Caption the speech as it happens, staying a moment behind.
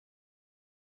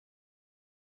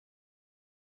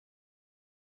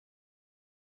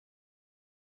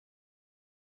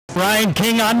Ryan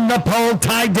King on the pole,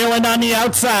 Ty Dillon on the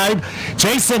outside,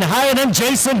 Jason Hiett and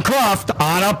Jason Croft,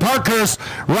 Ahnna Parkhurst,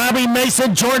 Robby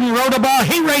Mason, Jordan Rodabaugh,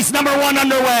 heat race number 1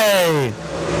 underway.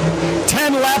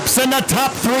 10 laps and the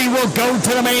top 3 will go to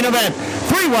the main event.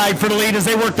 3 wide for the lead as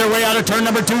they work their way out of turn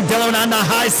number 2. Dillon on the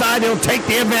high side, he'll take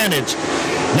the advantage.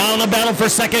 Now the battle for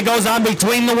second goes on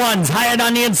between the ones. Hiett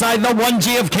on the inside, the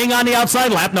 1G of King on the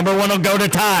outside. Lap number 1 will go to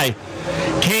Ty.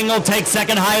 King will take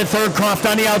second, Hiett third, Croft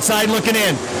on the outside looking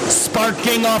in.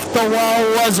 Sparking off the wall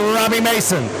was Robby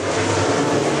Mason.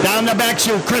 Down the back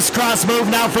chute, crisscross move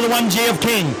now for the 1G of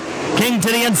King. King to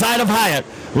the inside of Hiett.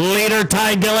 Leader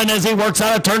Ty Dillon as he works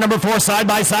out of turn number 4 side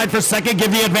by side for second,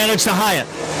 give the advantage to Hiett.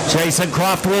 Jason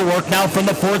Croft will work now from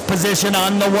the 4th position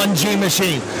on the 1G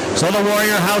machine. So the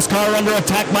Warrior House car under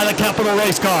attack by the Capital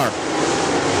Race car.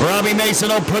 Robby Mason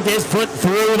will put his foot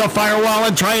through the firewall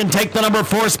and try and take the number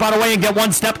 4 spot away and get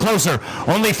 1 step closer.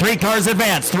 Only 3 cars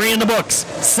advance, 3 in the books,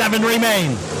 7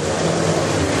 remain.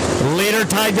 Leader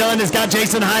Ty Dillon has got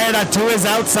Jason Hiett to his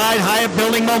outside. Hiett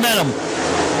building momentum.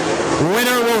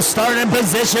 Winner will start in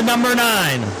position number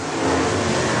 9.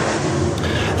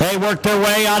 They work their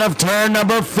way out of turn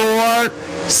number 4.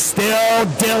 Still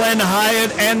Dillon,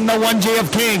 Hiett, and the 1G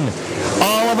of King.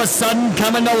 All of a sudden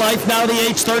coming to life now the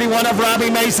H31 of Robby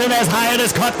Mason as Hiett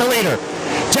has caught the leader.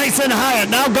 Jason Hiett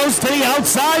now goes to the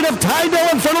outside of Ty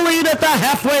Dillon for the lead at the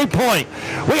halfway point.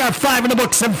 We have 5 in the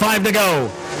books and 5 to go.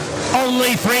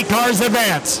 Only 3 cars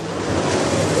advance.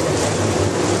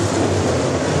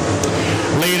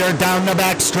 Leader down the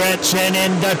back stretch and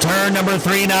into turn number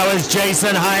 3 now is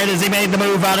Jason Hiett as he made the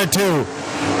move out of 2.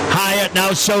 Hiett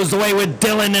now shows the way with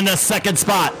Dillon in the 2nd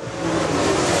spot.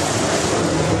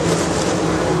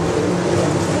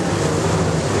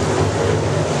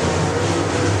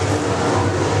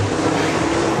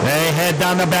 They head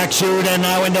down the back chute and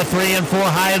now into 3 and 4.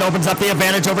 Hiett opens up the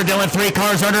advantage over Dillon. 3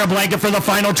 cars under a blanket for the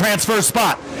final transfer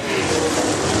spot.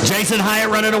 Jason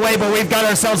Hiett running away, but we've got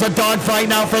ourselves a dogfight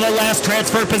now for the last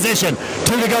transfer position.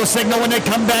 2 to go signal when they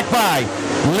come back by.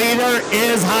 Leader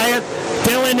is Hiett.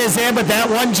 Dillon is in, but that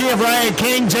 1G of Ryan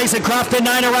King, Jason Croft in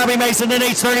 9 of Robby Mason in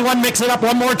H31. Mix it up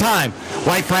one more time.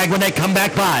 White flag when they come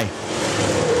back by.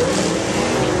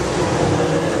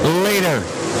 Leader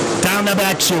down the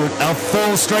back chute. A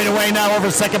full straightaway now over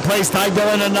 2nd place. Ty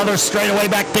Dillon, another straightaway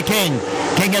back to King.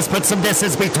 King has put some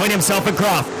distance between himself and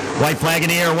Croft. White flag in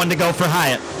the air, 1 to go for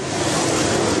Hiett.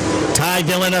 Ty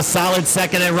Dillon a solid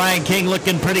 2nd, and Ryan King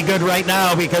looking pretty good right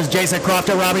now because Jason Croft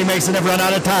and Robby Mason have run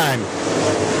out of time.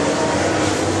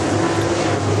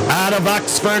 Out of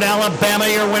Oxford, Alabama,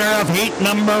 your winner of heat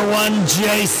number 1,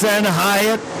 Jason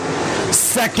Hiett.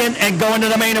 2nd and going to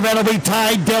the main event will be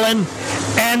Ty Dillon,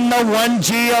 and the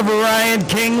 1G of Ryan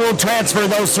King will transfer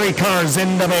those 3 cars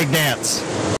in the big dance.